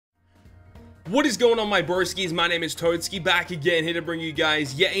What is going on, my broskiis? My name is Toadskii, back again, here to bring you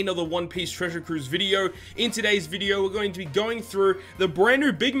guys yet another One Piece Treasure Cruise video. In today's video, we're going to be going through the brand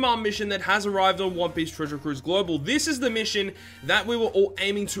new Big Mom mission that has arrived on One Piece Treasure Cruise Global. This is the mission that we were all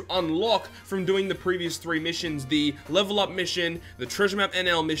aiming to unlock from doing the previous three missions, the Level Up mission, the Treasure Map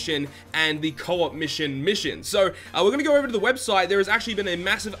NL mission, and the Co-op mission. So, we're going to go over to the website. There has actually been a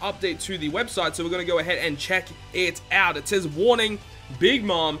massive update to the website, so we're going to go ahead and check it out. It says, warning, Big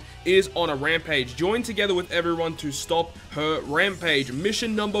Mom is on a rampage. Join together with everyone to stop her rampage.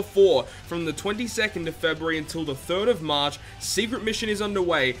 Mission number 4 from the 22nd of February until the 3rd of March. Secret mission is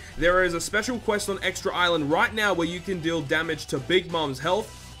underway. There is a special quest on Extra Island right now where you can deal damage to Big Mom's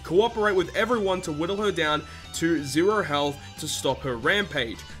health. Cooperate with everyone to whittle her down to 0 health to stop her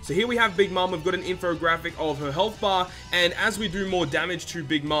rampage. So here we have Big Mom. We've got an infographic of her health bar, and as we do more damage to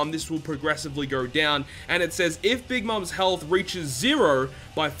Big Mom, this will progressively go down. And it says if Big Mom's health reaches 0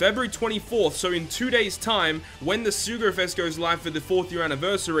 by February 24th, so in 2 days time, when the Sugo Fest goes live for the 4th year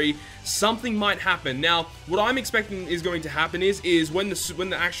anniversary, something might happen. Now, what I'm expecting is going to happen is when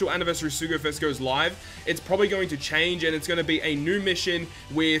the actual anniversary Sugo Fest goes live, it's probably going to change, and it's going to be a new mission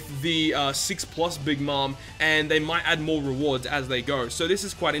with the 6+ Big Mom, and they might add more rewards as they go. So this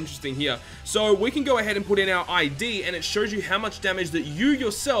is quite interesting here. So we can go ahead and put in our ID, and it shows you how much damage that you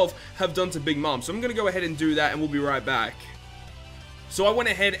yourself have done to Big Mom. So I'm going to go ahead and do that, and we'll be right back. So I went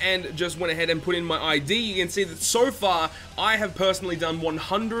ahead and put in my ID. You can see that so far, I have personally done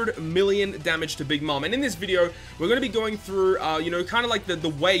 100 million damage to Big Mom. And in this video, we're going to be going through, you know, kind of like the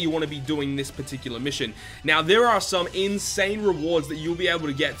way you want to be doing this particular mission. Now, there are some insane rewards that you'll be able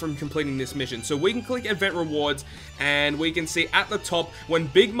to get from completing this mission. So we can click Event Rewards, and we can see at the top, when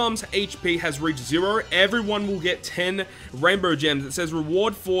Big Mom's HP has reached 0, everyone will get 10 Rainbow Gems. It says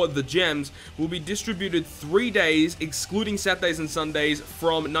reward for the gems will be distributed 3 days, excluding Saturdays and Sundays,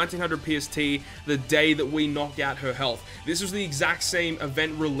 from 1900 PST, the day that we knock out her health. This was the exact same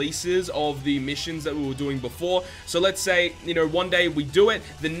event releases of the missions that we were doing before. So let's say, you know, one day we do it,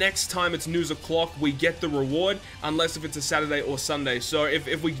 the next time it's news o'clock, we get the reward, unless if it's a Saturday or Sunday. So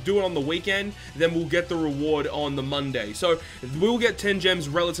if we do it on the weekend, then we'll get the reward on the Monday. So we'll get 10 gems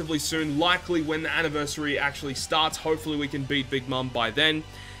relatively soon, likely when the anniversary actually starts. Hopefully we can beat Big Mom by then.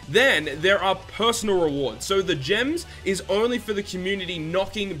 Then, there are personal rewards. So the gems is only for the community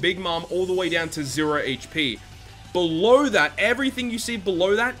knocking Big Mom all the way down to 0 HP. Below that, everything you see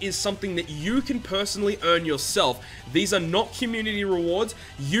below that is something that you can personally earn yourself. These are not community rewards.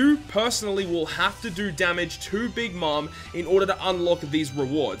 You personally will have to do damage to Big Mom in order to unlock these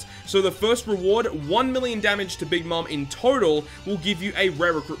rewards. So the first reward, 1 million damage to Big Mom in total, will give you a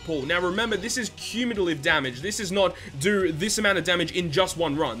rare recruit pool. Now remember, this is cumulative damage. This is not do this amount of damage in just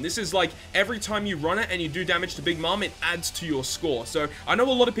one run. This is like every time you run it and you do damage to Big Mom, it adds to your score. So I know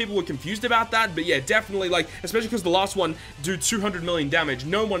a lot of people were confused about that, but yeah, definitely, like, especially because the last one do 200 million damage.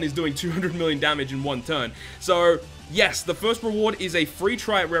 No one is doing 200 million damage in one turn. So yes, the first reward is a free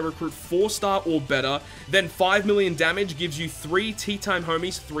try at Rare Recruit 4-star or better. Then 5 million damage gives you 3 Tea Time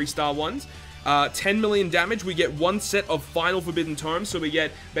Homies 3-star ones. 10 million damage, we get 1 set of Final Forbidden Tomes, so we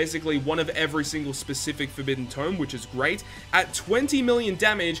get basically one of every single specific Forbidden Tome, which is great. At 20 million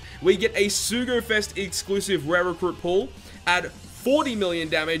damage, we get a Sugo Fest exclusive Rare Recruit pool. At 40 million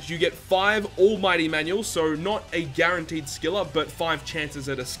damage, you get 5 Almighty Manuals, so not a guaranteed skill up, but 5 chances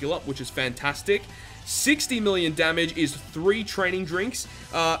at a skill up, which is fantastic. 60 million damage is 3 training drinks.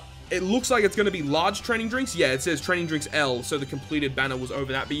 It looks like it's going to be large training drinks. Yeah, it says training drinks L, so the completed banner was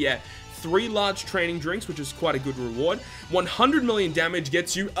over that, but yeah, 3 large training drinks, which is quite a good reward. 100 million damage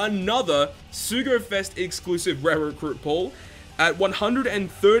gets you another Sugo Fest exclusive Rare Recruit pool. At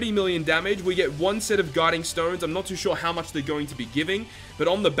 130 million damage, we get 1 set of Guiding Stones. I'm not too sure how much they're going to be giving, but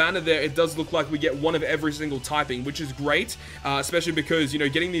on the banner there, it does look like we get 1 of every single typing, which is great, especially because, you know,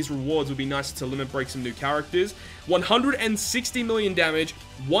 getting these rewards would be nice to limit break some new characters. 160 million damage,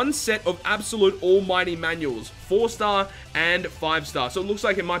 1 set of Absolute Almighty Manuals, 4-star and 5-star. So it looks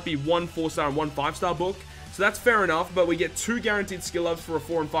like it might be 1 4-star and 1 5-star book. So that's fair enough, but we get 2 guaranteed skill ups for a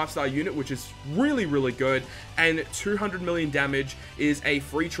 4 and 5-star unit, which is really, really good. And 200 million damage is a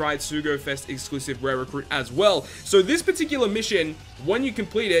free tried Sugo Fest exclusive Rare Recruit as well. So this particular mission, when you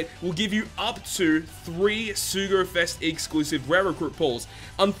complete it, will give you up to 3 Sugo Fest exclusive Rare Recruit pulls.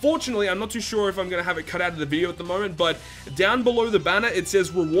 Unfortunately, I'm not too sure if I'm going to have it cut out of the video at the moment, but down below the banner, it says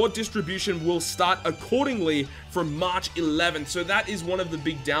reward distribution will start accordingly from March 11th. So that is one of the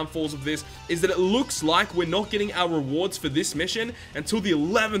big downfalls of this, is that it looks like we're not getting our rewards for this mission until the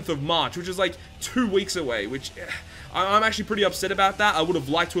 11th of March, which is like 2 weeks away, which I'm actually pretty upset about that. I would have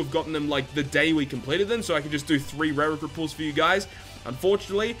liked to have gotten them like the day we completed them, so I could just do 3 rare recruit pulls for you guys.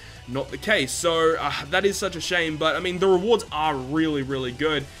 Unfortunately, not the case. So that is such a shame, but I mean, the rewards are really, really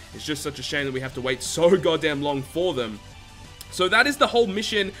good. It's just such a shame that we have to wait so goddamn long for them. So that is the whole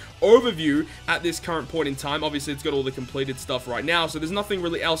mission overview at this current point in time. Obviously, it's got all the completed stuff right now, so there's nothing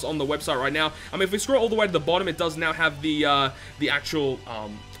really else on the website right now. I mean, if we scroll all the way to the bottom, it does now have the actual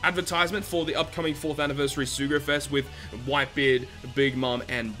advertisement for the upcoming 4th anniversary Sugo Fest with Whitebeard, Big Mom,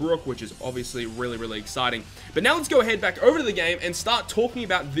 and Brooke, which is obviously really, really exciting. But now let's go ahead back over to the game and start talking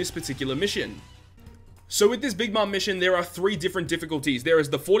about this particular mission. So with this Big Mom mission, there are 3 different difficulties. There is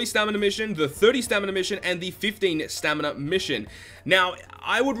the 40 stamina mission, the 30 stamina mission, and the 15 stamina mission. Now,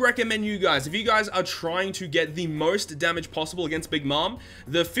 I would recommend you guys, if you guys are trying to get the most damage possible against Big Mom,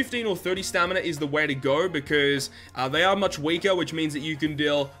 the 15 or 30 stamina is the way to go because they are much weaker, which means that you can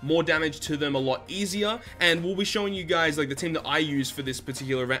deal more damage to them a lot easier. And we'll be showing you guys like the team that I use for this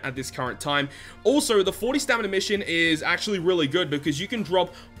particular event at this current time. Also, the 40 stamina mission is actually really good because you can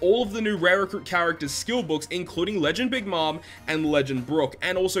drop all of the new rare recruit characters skill books, including Legend Big Mom and Legend Brooke,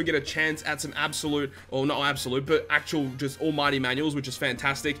 and also get a chance at some absolute, or not absolute, but actual just almighty manuals, which is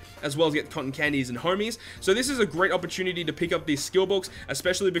fantastic, as well as get cotton candies and homies. So this is a great opportunity to pick up these skill books,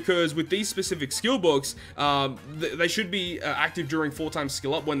 especially because with these specific skill books, they should be active during 4 times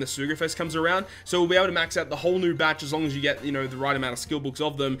skill up when the Sugo Fest comes around. So we'll be able to max out the whole new batch as long as you get, you know, the right amount of skill books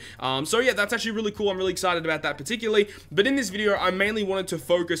of them. So yeah, that's actually really cool. I'm really excited about that particularly. But in this video, I mainly wanted to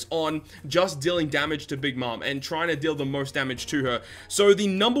focus on just dealing damage to Big Mom and trying to deal the most damage to her. So the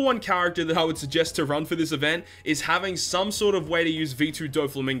 #1 character that I would suggest to run for this event is having some sort of way to use V2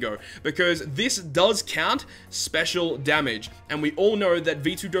 Doflamingo, because this does count special damage, and we all know that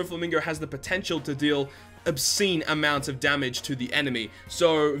V2 Doflamingo has the potential to deal obscene amounts of damage to the enemy.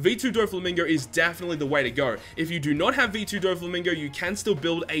 So V2 Doflamingo is definitely the way to go. If you do not have V2 Doflamingo, you can still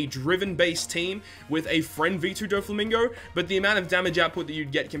build a driven based team with a friend V2 Doflamingo, but the amount of damage output that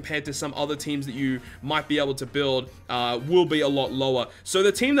you'd get compared to some other teams that you might be able to build will be a lot lower. So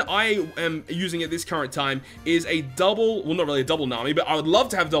the team that I am using at this current time is a double, well, not really a double Nami, but I would love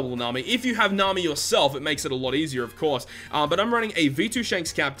to have double Nami. If you have Nami yourself, it makes it a lot easier, of course. But I'm running a V2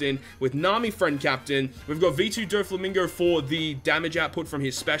 Shanks captain with Nami friend captain. We've got V2 Doflamingo for the damage output from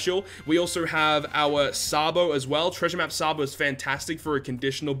his special. We also have our Sabo as well. Treasure Map Sabo is fantastic for a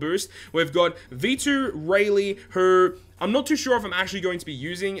conditional boost. We've got V2 Rayleigh, who I'm not too sure if I'm actually going to be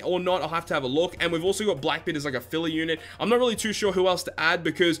using or not. I'll have to have a look. And we've also got Blackbeard as like a filler unit. I'm not really too sure who else to add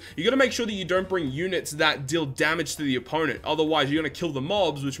because you got to make sure that you don't bring units that deal damage to the opponent. Otherwise, you're going to kill the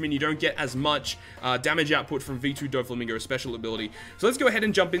mobs, which means you don't get as much damage output from V2 Doflamingo's special ability. So let's go ahead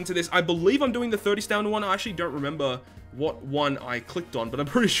and jump into this. I believe I'm doing the 30 stamina one. I actually don't remember what one I clicked on, but I'm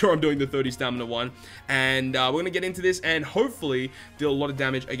pretty sure I'm doing the 30 stamina one. And we're going to get into this and hopefully deal a lot of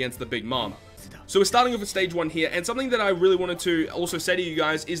damage against the Big Mom. So we're starting off with stage 1 here, and something that I really wanted to also say to you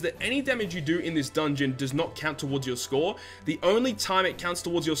guys is that any damage you do in this dungeon does not count towards your score. The only time it counts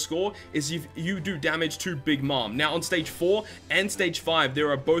towards your score is if you do damage to Big Mom. Now on stage 4 and stage 5, there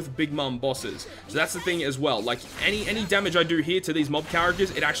are both Big Mom bosses. So that's the thing as well. Like any damage I do here to these mob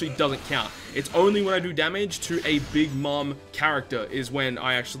characters, it actually doesn't count. It's only when I do damage to a Big Mom character is when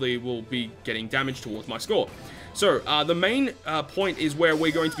I actually will be getting damage towards my score. So, the main point is where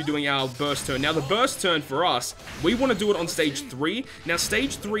we're going to be doing our burst turn. Now, the burst turn for us, we want to do it on stage 3. Now,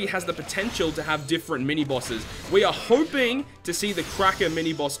 stage 3 has the potential to have different mini-bosses. We are hoping to see the Cracker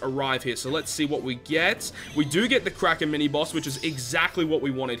mini-boss arrive here. So, let's see what we get. We do get the Cracker mini-boss, which is exactly what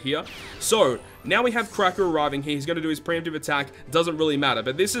we wanted here. So, now we have Cracker arriving here. He's going to do his preemptive attack. Doesn't really matter.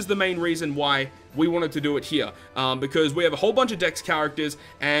 But this is the main reason why we wanted to do it here. Because we have a whole bunch of Dex characters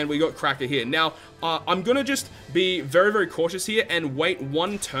and we got Cracker here. Now, I'm going to just be very, very cautious here and wait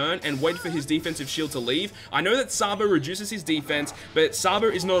one turn and wait for his defensive shield to leave. I know that Sabo reduces his defense, but Sabo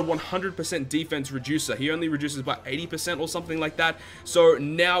is not a 100% defense reducer. He only reduces by 80% or something like that. So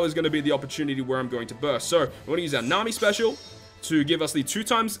now is going to be the opportunity where I'm going to burst. So we're going to use our Nami special to give us the 2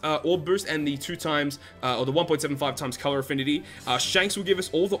 times orb boost and the 2 times, or the 1.75 times color affinity. Shanks will give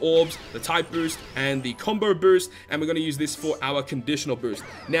us all the orbs, the type boost, and the combo boost, and we're going to use this for our conditional boost.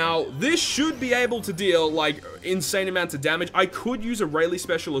 Now, this should be able to deal, like, insane amounts of damage. I could use a Rayleigh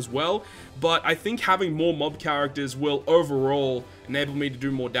special as well, but I think having more mob characters will overall enable me to do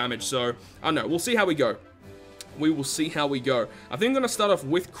more damage, so, I don't know, we'll see how we go. We will see how we go. I think I'm going to start off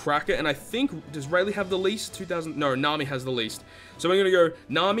with Cracker, and I think, does Rayleigh have the least? 2000? No, Nami has the least. So we're going to go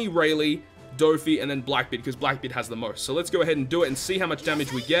Nami, Rayleigh, Dofi, and then Blackbeard, because Blackbeard has the most. So let's go ahead and do it and see how much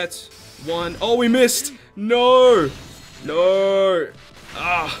damage we get. 1. Oh, we missed! No! No!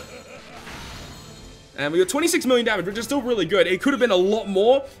 Ah! And we got 26 million damage, which is still really good. It could have been a lot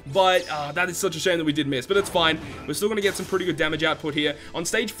more, but that is such a shame that we did miss. But it's fine. We're still going to get some pretty good damage output here. On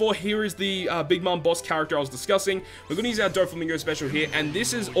stage 4, here is the Big Mom boss character I was discussing. We're going to use our Doflamingo special here. And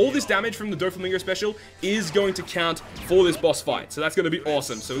this is all this damage from the Doflamingo special is going to count for this boss fight. So that's going to be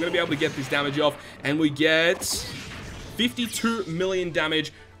awesome. So we're going to be able to get this damage off. And we get 52 million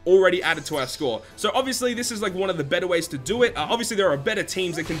damage already added to our score. So obviously this is like one of the better ways to do it. Obviously there are better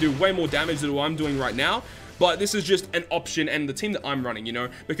teams that can do way more damage than what I'm doing right now, but this is just an option and the team that I'm running, you know,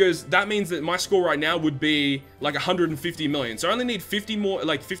 because that means that my score right now would be like 150 million. So I only need 50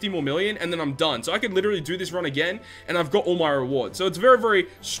 more million and then I'm done. So I could literally do this run again and I've got all my rewards. So it's very, very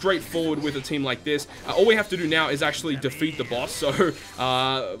straightforward with a team like this. All we have to do now is actually defeat the boss. So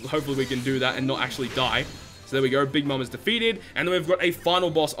hopefully we can do that and not actually die. So there we go, Big Mom is defeated, and then we've got a final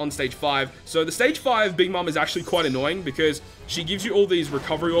boss on stage 5. So the stage 5 Big Mom is actually quite annoying because she gives you all these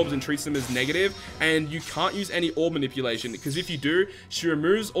recovery orbs and treats them as negative, and you can't use any orb manipulation, because if you do, she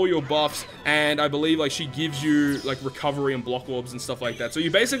removes all your buffs, and I believe like she gives you like recovery and block orbs and stuff like that. So you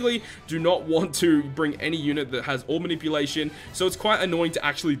basically do not want to bring any unit that has orb manipulation, so it's quite annoying to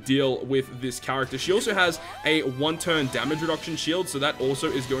actually deal with this character. She also has a 1-turn damage reduction shield, so that also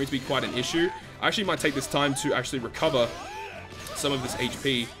is going to be quite an issue. I actually might take this time to actually recover some of this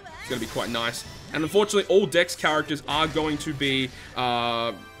HP. It's going to be quite nice. And unfortunately, all Dex characters are going to be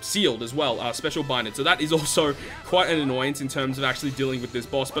sealed as well, special binded. So that is also quite an annoyance in terms of actually dealing with this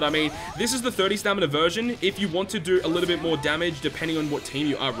boss. But I mean, this is the 30 stamina version. If you want to do a little bit more damage, depending on what team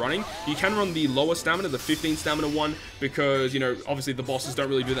you are running, you can run the lower stamina, the 15 stamina one, because, you know, obviously the bosses don't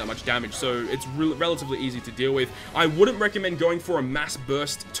really do that much damage. So it's relatively easy to deal with. I wouldn't recommend going for a mass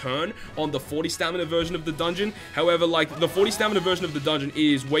burst turn on the 40 stamina version of the dungeon. However, like the 40 stamina version of the dungeon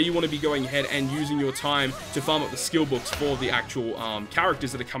is where you want to be going ahead and using your time to farm up the skill books for the actual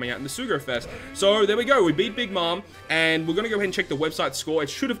characters that are coming out in the Sugo Fest. So there we go, we beat Big Mom, and we're going to go ahead and check the website score. It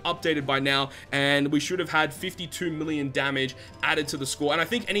should have updated by now, and we should have had 52 million damage added to the score, and I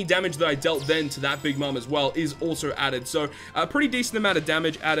think any damage that I dealt then to that Big Mom as well is also added. So a pretty decent amount of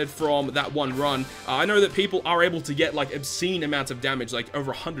damage added from that one run. I know that people are able to get like obscene amounts of damage, like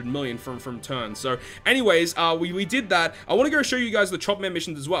over 100 million from turns. So anyways, we did that. I want to go show you guys the Chopman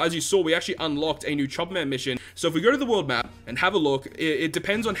missions as well. As you saw, we actually unlocked a new Chopman mission. So if we go to the world map and have a look, it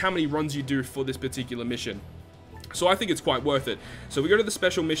depends on how many runs you do for this particular mission. So I think it's quite worth it. So we go to the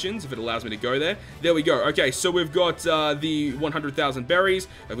special missions, if it allows me to go there. There we go. Okay, so we've got the 100,000 berries.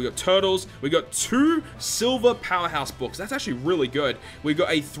 We've got turtles. We got 2 silver powerhouse books. That's actually really good. We got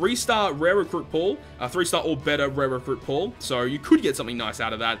a 3-star rare recruit pool, a 3-star or better rare recruit pool. So you could get something nice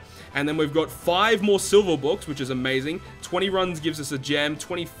out of that. And then we've got 5 more silver books, which is amazing. 20 runs gives us a gem.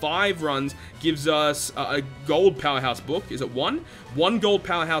 25 runs gives us a gold powerhouse book. Is it 1? 1 gold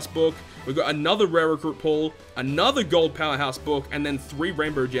powerhouse book. We've got another rare recruit pool, another gold powerhouse book, and then 3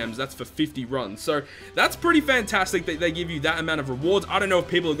 rainbow gems. That's for 50 runs. So that's pretty fantastic that they give you that amount of rewards. I don't know if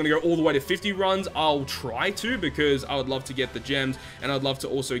people are going to go all the way to 50 runs. I'll try to, because I would love to get the gems, and I'd love to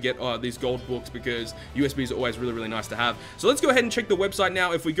also get these gold books, because USBs are always really, really nice to have. So let's go ahead and check the website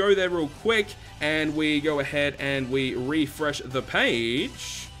now. If we go there real quick and we go ahead and we refresh the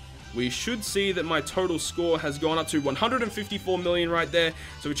page, we should see that my total score has gone up to 154 million right there.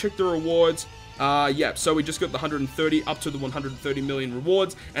 So we check the rewards. Yeah, so we just got the 130 up to the 130 million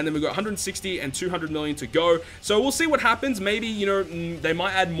rewards, and then we got 160 and 200 million to go. So we'll see what happens. Maybe, you know, they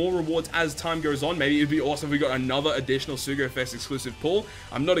might add more rewards as time goes on. Maybe it'd be awesome if we got another additional Sugo Fest exclusive pool.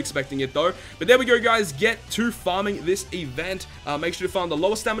 I'm not expecting it though. But there we go, guys. Get to farming this event. Make sure to farm the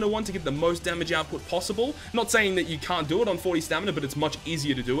lowest stamina one to get the most damage output possible. Not saying that you can't do it on 40 stamina, but it's much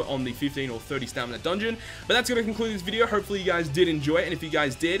easier to do it on the 15 or 30 stamina dungeon. But that's going to conclude this video. Hopefully you guys did enjoy it, and if you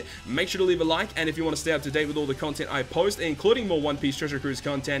guys did, make sure to leave a like. And if you want to stay up to date with all the content I post, including more One Piece Treasure Cruise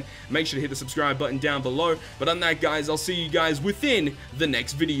content, make sure to hit the subscribe button down below. But other than that, guys, I'll see you guys within the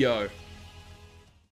next video.